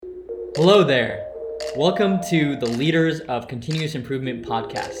Hello there. Welcome to the Leaders of Continuous Improvement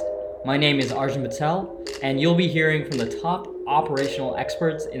podcast. My name is Arjun Patel, and you'll be hearing from the top operational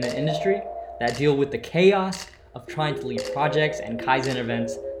experts in the industry that deal with the chaos of trying to lead projects and Kaizen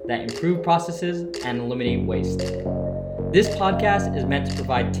events that improve processes and eliminate waste. This podcast is meant to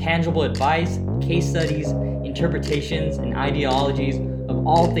provide tangible advice, case studies, interpretations, and ideologies of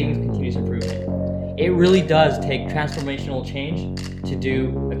all things continuous improvement. It really does take transformational change to do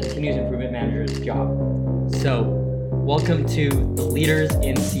a continuous improvement manager's job. So, welcome to the Leaders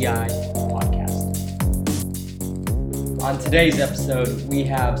in CI podcast. On today's episode, we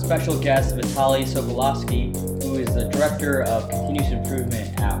have special guest Vitaly Sokolovsky, who is the Director of Continuous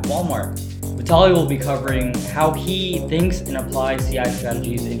Improvement at Walmart. Vitaly will be covering how he thinks and applies CI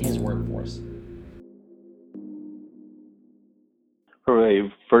strategies in his workforce.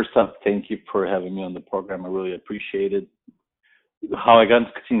 Hooray. First off, thank you for having me on the program. I really appreciate it. How I got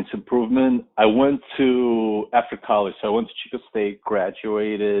into continuous improvement, after college, so I went to Chico State,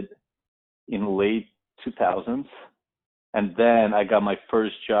 graduated in late 2000s, and then I got my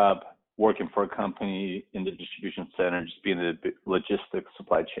first job working for a company in the distribution center, just being a logistics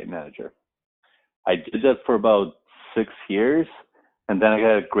supply chain manager. I did that for about 6 years, and then I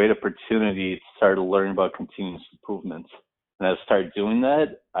got a great opportunity to start learning about continuous improvement. And as I started doing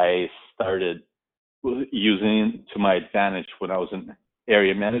that, I started using it to my advantage when I was an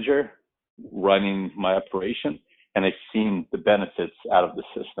area manager running my operation, and I've seen the benefits out of the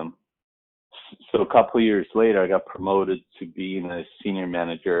system. So a couple of years later, I got promoted to being a senior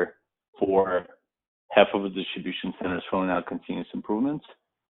manager for half of the distribution centers rolling out continuous improvements.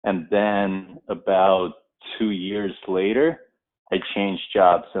 And then about 2 years later, I changed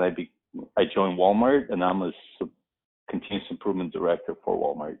jobs and I joined Walmart, and I'm a continuous improvement director for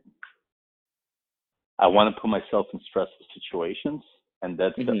Walmart. I want to put myself in stressful situations, and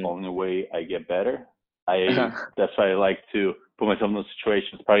that's the only way I get better. That's why I like to put myself in those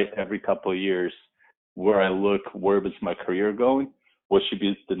situations probably every couple of years, where I look, where is my career going? What should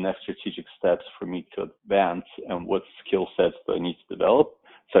be the next strategic steps for me to advance, and what skill sets do I need to develop?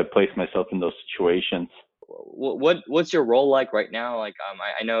 So I place myself in those situations. What's your role like right now?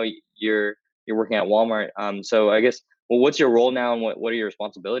 I know you're working at Walmart. So I guess, what's your role now, and what are your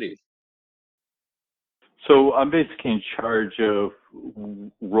responsibilities? So I'm basically in charge of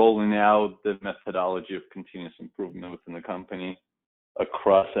rolling out the methodology of continuous improvement within the company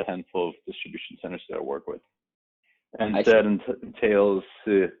across a handful of distribution centers that I work with. And that entails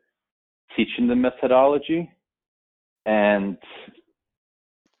teaching the methodology and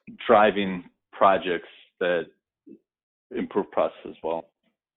driving projects that improve process as well.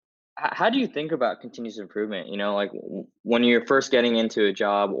 How do you think about continuous improvement? Like when you're first getting into a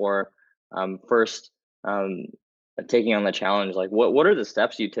job, or first taking on the challenge, like what are the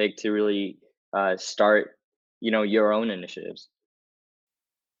steps you take to really start, your own initiatives?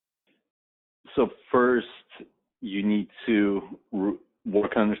 So first, you need to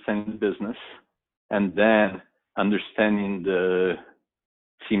work on understanding the business, and then understanding the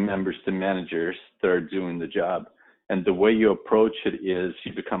team members, the managers that are doing the job. And the way you approach it is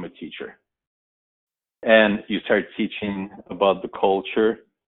you become a teacher. And you start teaching about the culture,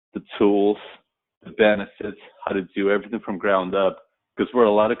 the tools, the benefits, how to do everything from ground up. Because where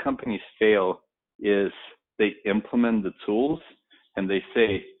a lot of companies fail is they implement the tools and they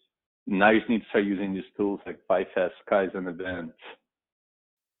say, now you need to start using these tools like 5S, Kaizen events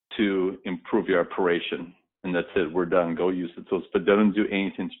to improve your operation. And that's it, we're done, go use the tools. But don't do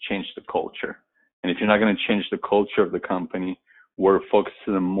anything to change the culture. And if you're not going to change the culture of the company, we're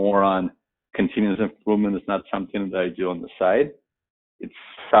focusing more on continuous improvement. It's not something that I do on the side.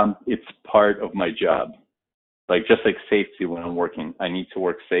 It's part of my job. Like just like safety when I'm working, I need to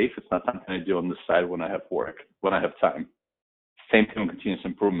work safe. It's not something I do on the side when I have work, when I have time. Same thing with continuous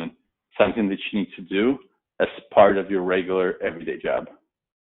improvement. Something that you need to do as part of your regular everyday job.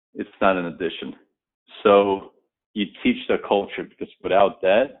 It's not an addition. So you teach the culture, because without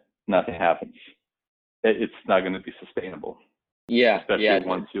that, nothing happens. It's not going to be sustainable. Especially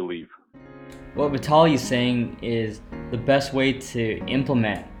once you leave. What Vitaly is saying is the best way to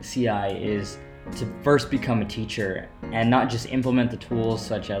implement CI is to first become a teacher, and not just implement the tools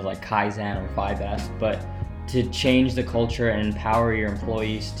such as like Kaizen or 5S, but to change the culture and empower your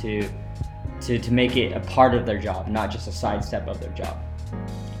employees to make it a part of their job, not just a sidestep of their job.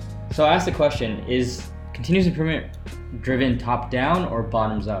 So I asked the question, is continuous improvement driven top down or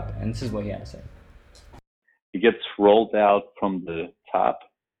bottoms up? And this is what he had to say. It gets rolled out from the top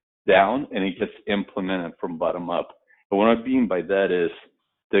down, and it gets implemented from bottom up. But what I mean by that is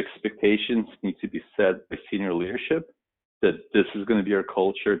the expectations need to be set by senior leadership, that this is going to be our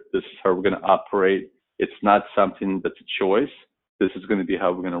culture. This is how we're going to operate. It's not something that's a choice. This is going to be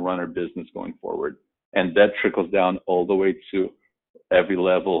how we're going to run our business going forward. And that trickles down all the way to every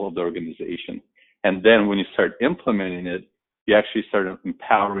level of the organization. And then when you start implementing it, you actually start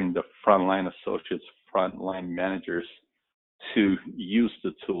empowering the frontline associates, frontline managers to use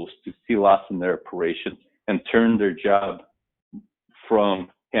the tools to see loss in their operation and turn their job from,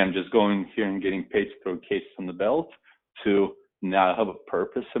 hey, I'm just going here and getting paid to throw cases on the belt, to now I have a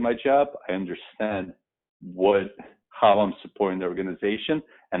purpose in my job. I understand how I'm supporting the organization,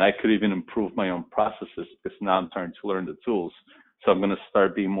 and I could even improve my own processes because now I'm trying to learn the tools. So I'm going to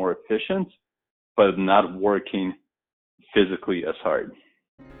start being more efficient, but not working physically as hard.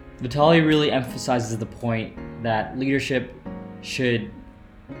 Vitaly really emphasizes the point that leadership should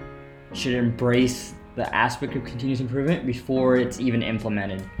embrace the aspect of continuous improvement before it's even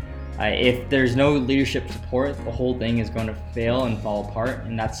implemented. If there's no leadership support, the whole thing is going to fail and fall apart,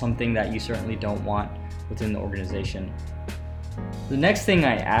 and that's something that you certainly don't want within the organization. The next thing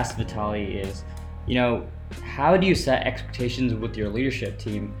I asked Vitaly is, how do you set expectations with your leadership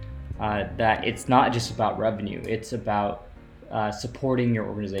team that it's not just about revenue, it's about supporting your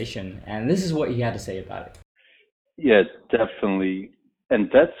organization? And this is what he had to say about it. Yeah, definitely. And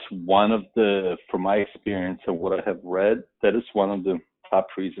that's one of from my experience and what I have read, that is one of the top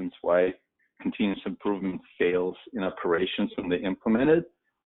reasons why continuous improvement fails in operations when they implement it.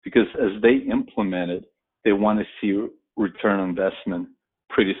 Because as they implement it, they want to see return on investment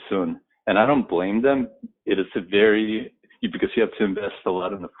pretty soon. And I don't blame them. It is because you have to invest a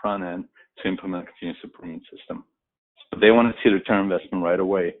lot in the front end to implement a continuous improvement system. So they want to see the return on investment right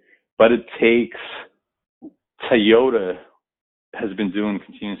away. But it takes, Toyota has been doing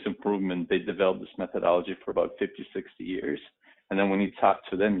continuous improvement. They developed this methodology for about 50, 60 years. And then when you talk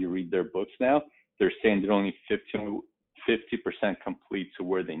to them, you read their books now, they're saying they're only 50% complete to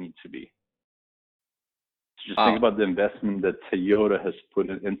where they need to be. So just think about the investment that Toyota has put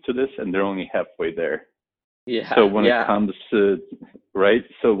into this, and they're only halfway there. Yeah. So when it comes to, right?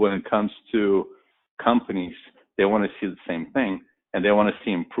 So when it comes to companies, they want to see the same thing, and they want to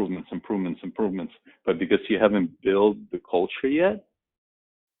see improvements. But because you haven't built the culture yet,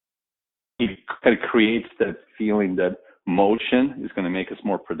 it kind of creates that feeling that motion is going to make us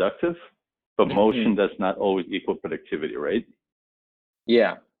more productive, but motion does not always equal productivity, right?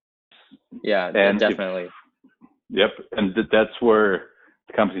 Yeah, and definitely. And that's where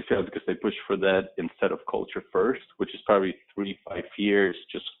the companies fail, because they push for that instead of culture first, which is probably 3-5 years,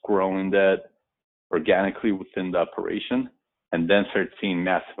 just growing that organically within the operation, and then start seeing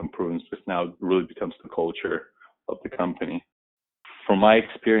massive improvements, because now it really becomes the culture of the company. From my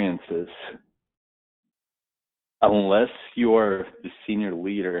experiences, unless you are the senior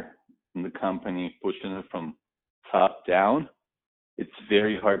leader in the company pushing it from top down, it's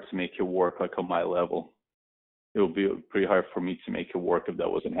very hard to make it work like on my level. It would be pretty hard for me to make it work if that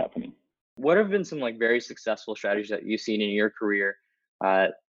wasn't happening. What have been some very successful strategies that you've seen in your career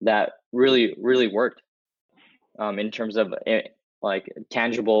that really, really worked in terms of a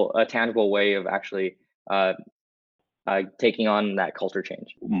tangible way of actually taking on that culture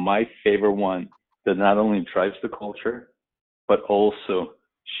change? My favorite one that not only drives the culture, but also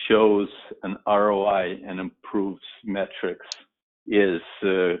shows an ROI and improves metrics is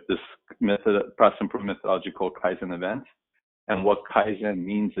this process improvement methodology called Kaizen event. And what Kaizen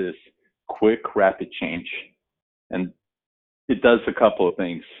means is quick, rapid change. And it does a couple of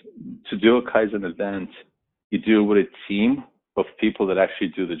things. To do a Kaizen event, you do it with a team of people that actually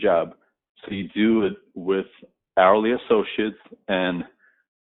do the job. So you do it with hourly associates and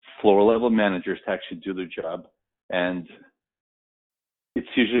floor level managers to actually do their job. And it's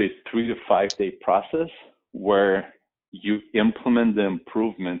usually a 3 to 5 day process where you implement the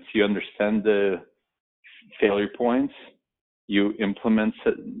improvements, you understand the failure points, you implement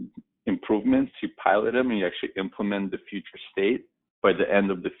improvements, you pilot them, and you actually implement the future state by the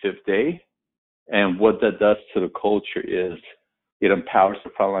end of the 5th day. And what that does to the culture is it empowers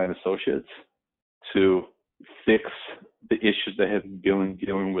the frontline associates to fix the issues they have been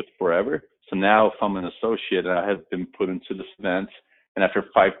dealing with forever. So now if I'm an associate and I have been put into this event, and after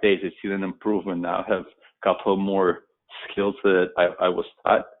 5 days I see an improvement, now I have a couple more skills that I was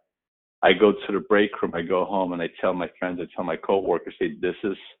taught, I go to the break room, I go home, and I tell my friends, I tell my coworkers, say, this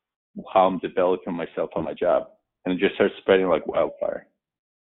is how I'm developing myself on my job. And it just starts spreading like wildfire.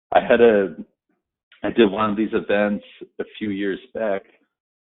 I did one of these events a few years back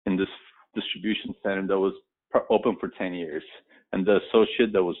in this distribution center that was open for 10 years. And the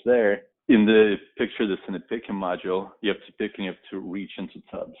associate that was there, in the picture that's in the picking module, you have to pick and you have to reach into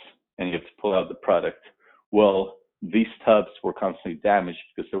tubs and you have to pull out the product. Well, these tubs were constantly damaged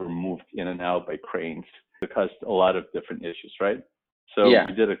because they were moved in and out by cranes. It caused a lot of different issues, right? So Yeah.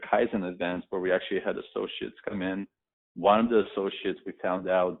 we did a Kaizen event where we actually had associates come in. One of the associates we found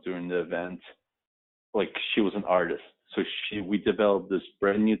out during the event, like she was an artist. So we developed this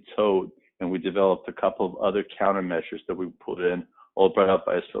brand new toad, and we developed a couple of other countermeasures that we put in, all brought up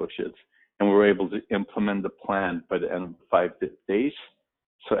by associates. And we were able to implement the plan by the end of the 5 days.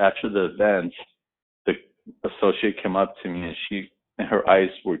 So after the event, the associate came up to me and her eyes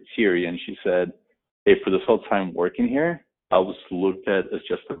were teary, and she said, "Hey, for this whole time working here, I was looked at as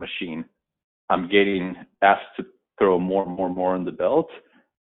just a machine. I'm getting asked to throw more in the belt,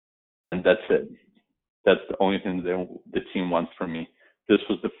 and that's it. That's the only thing that the team wants from me." This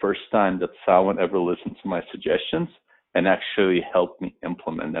was the first time that someone ever listened to my suggestions and actually helped me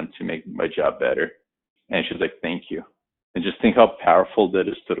implement them to make my job better. And she's like, "Thank you." And just think how powerful that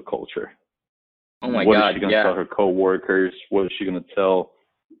is to the culture. Oh my What is God. she going to Yeah. tell her coworkers? What is she going to tell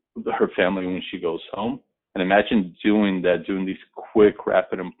her family when she goes home? And imagine doing that, doing these quick,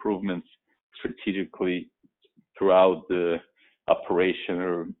 rapid improvements strategically throughout the operation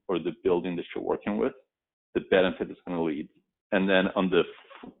or the building that you're working with, the benefit is going to lead. And then on the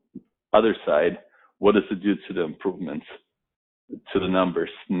other side, what does it do to the improvements, to the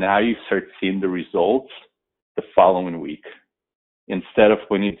numbers? Now you start seeing the results the following week. Instead of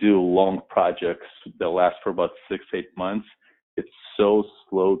when you do long projects that last for about 6-8 months, it's so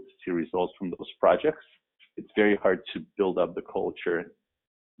slow to see results from those projects. It's very hard to build up the culture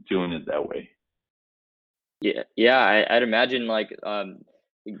doing it that way. Yeah, I'd imagine like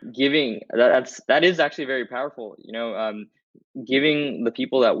giving that is actually very powerful. Giving the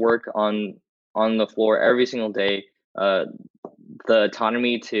people that work on the floor every single day uh, the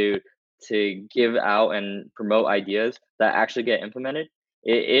autonomy to give out and promote ideas that actually get implemented.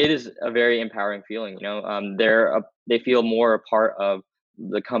 It is a very empowering feeling. They feel more a part of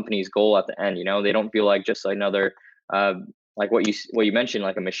the company's goal at the end. They don't feel like just another uh, like what you mentioned,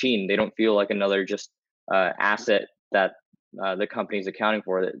 like a machine. They don't feel like another just asset that the company's accounting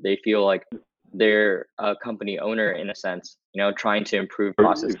for. They feel like they're a company owner in a sense, trying to improve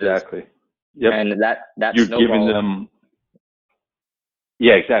processes. Exactly. Yep. And that You're snowball. giving them,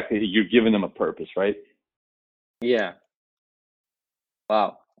 yeah, exactly. You're giving them a purpose, right? Yeah.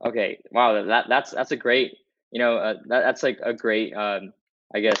 Wow. Okay. Wow. That's a great, that's like a great,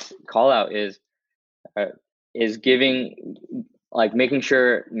 I guess, call out uh, is giving, like making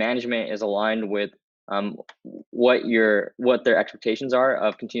sure management is aligned with what their expectations are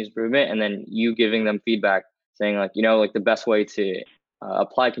of continuous improvement, and then you giving them feedback saying like, like the best way to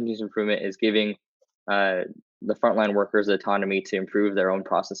apply continuous improvement is giving uh, the frontline workers the autonomy to improve their own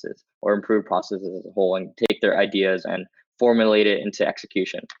processes or improve processes as a whole and take their ideas and formulate it into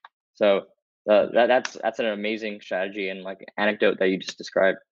execution. So that's an amazing strategy and like anecdote that you just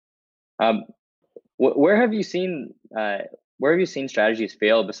described. Um, where have you seen strategies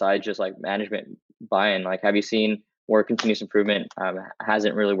fail besides just like management buy-in? Like, have you seen where continuous improvement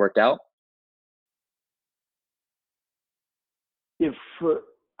hasn't really worked out? If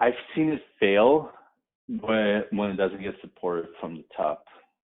I've seen it fail when it doesn't get support from the top.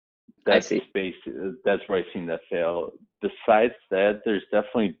 That's see. That's where I've seen that fail. Besides that, there's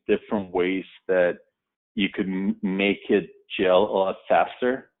definitely different ways that you could make it gel a lot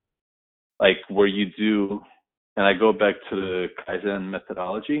faster. Like where you do, and I go back to the Kaizen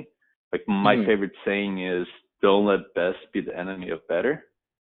methodology. Like my favorite saying is, "Don't let best be the enemy of better."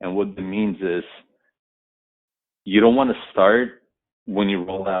 And what that means is, you don't want to start when you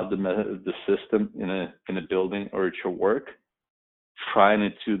roll out the system in a building or at your work, trying to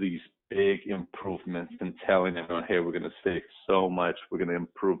do these big improvements and telling everyone, "Hey, we're going to save so much. We're going to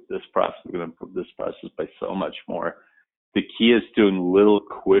improve this process. We're going to improve this process by so much more." The key is doing little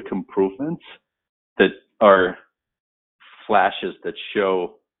quick improvements that are flashes that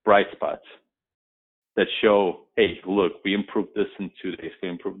show bright spots, that show, "Hey, look, we improved this in 2 days. We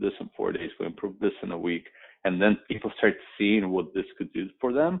improved this in 4 days. We improved this in a week." And then people start seeing what this could do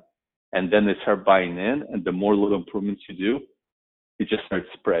for them. And then they start buying in. And the more little improvements you do, it just starts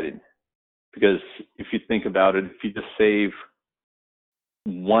spreading. Because if you think about it, if you just save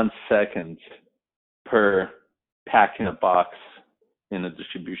 1 second per packing a box in a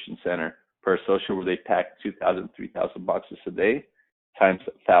distribution center per associate where they pack 2,000, 3,000 boxes a day times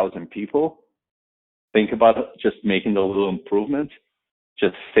 1,000 people, think about it, just making the little improvement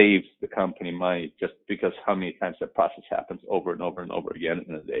just saves the company money just because how many times that process happens over and over and over again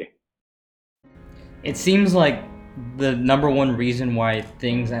in a day. It seems like the number one reason why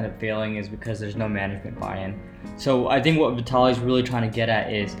things end up failing is because there's no management buy-in. So I think what Vitaly is really trying to get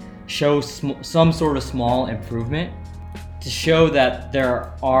at is show some sort of small improvement to show that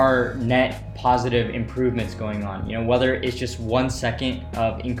there are net positive improvements going on. Whether it's just 1 second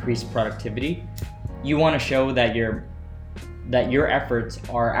of increased productivity, you want to show that your efforts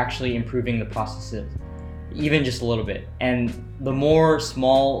are actually improving the processes, even just a little bit. And the more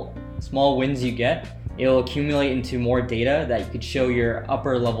small wins you get, it'll accumulate into more data that you could show your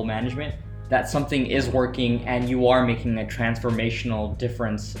upper level management that something is working and you are making a transformational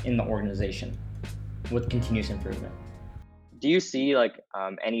difference in the organization with continuous improvement. Do you see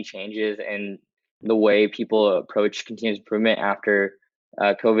any changes in the way people approach continuous improvement after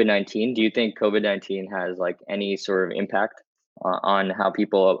COVID-19? Do you think COVID-19 has any sort of impact on how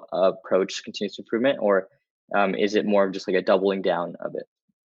people approach continuous improvement, or is it more of just a doubling down of it?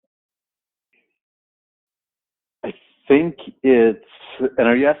 I think it's, and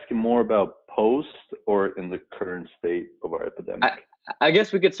are you asking more about post or in the current state of our epidemic? I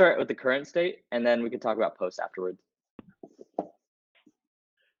guess we could start with the current state and then we could talk about post afterwards.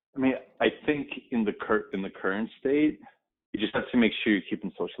 I mean, I think in the current state, you just have to make sure you're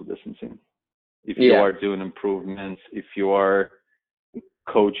keeping social distancing. If you are doing improvements, if you are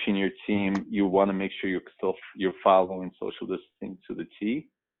coaching your team, you want to make sure you're following social distancing to the T,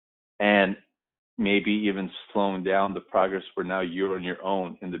 and maybe even slowing down the progress where now you're on your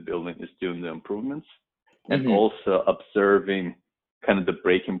own in the building is doing the improvements, and also observing kind of the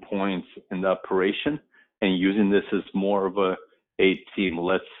breaking points in the operation and using this as more of a team.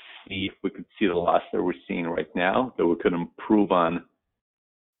 Let's see if we could see the loss that we're seeing right now that we could improve on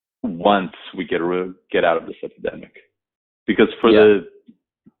once we get out of this epidemic. Because for the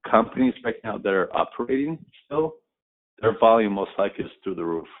companies right now that are operating still, their volume most likely is through the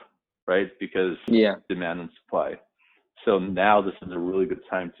roof, right? Because demand and supply. So now this is a really good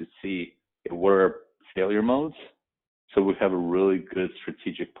time to see if we're failure modes. So we have a really good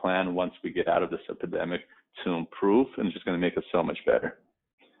strategic plan once we get out of this epidemic to improve, and it's just going to make us so much better.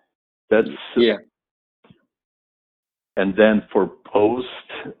 And then for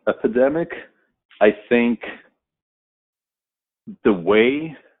post-epidemic, I think the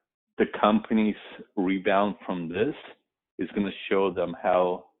way the companies rebound from this is going to show them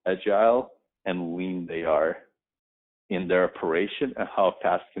how agile and lean they are in their operation and how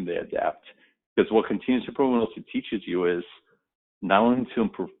fast can they adapt. Because what continuous improvement also teaches you is not only to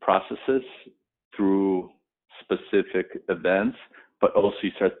improve processes through specific events, but also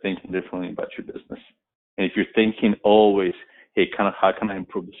you start thinking differently about your business. And if you're thinking always, hey, kind of how can I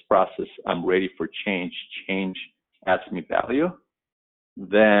improve this process? I'm ready for change. Change adds me value.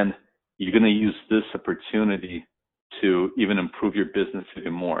 Then you're going to use this opportunity to even improve your business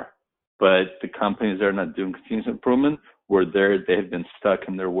even more. But the companies that are not doing continuous improvement, where they have been stuck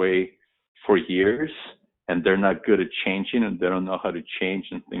in their way for years and they're not good at changing and they don't know how to change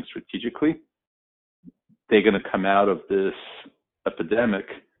and think strategically, they're going to come out of this epidemic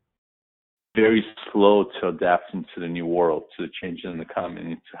very slow to adapt into the new world, to the changes in the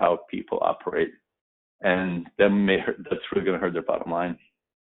economy, to how people operate. And that's really going to hurt their bottom line.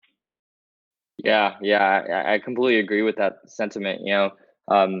 Yeah, I completely agree with that sentiment.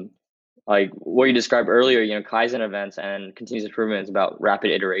 Like what you described earlier, Kaizen events and continuous improvement is about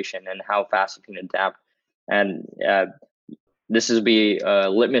rapid iteration and how fast you can adapt. And this is be a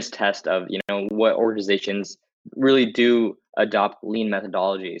litmus test of, what organizations really do adopt lean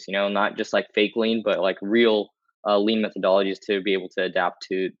methodologies, not just like fake lean, but like real lean methodologies to be able to adapt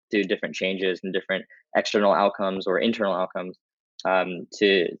to different changes and different external outcomes or internal outcomes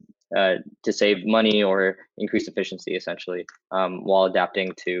to save money or increase efficiency, essentially, while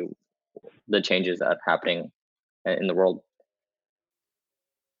adapting to the changes that are happening in the world.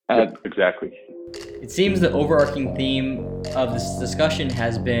 Exactly. It seems the overarching theme of this discussion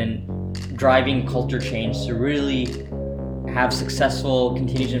has been driving culture change to really have successful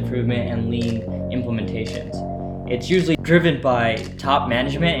continuous improvement and lean implementations. It's usually driven by top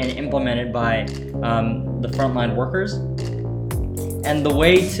management and implemented by the frontline workers. And the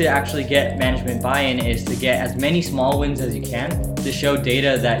way to actually get management buy-in is to get as many small wins as you can to show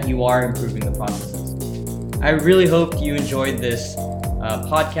data that you are improving the processes. I really hope you enjoyed this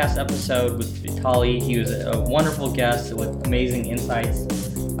podcast episode with Vitaly. He was a wonderful guest with amazing insights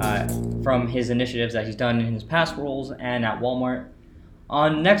from his initiatives that he's done in his past roles and at Walmart.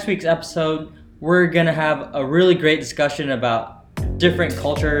 On next week's episode, we're going to have a really great discussion about different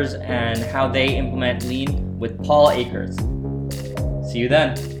cultures and how they implement lean with Paul Akers. See you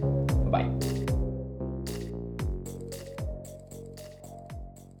then.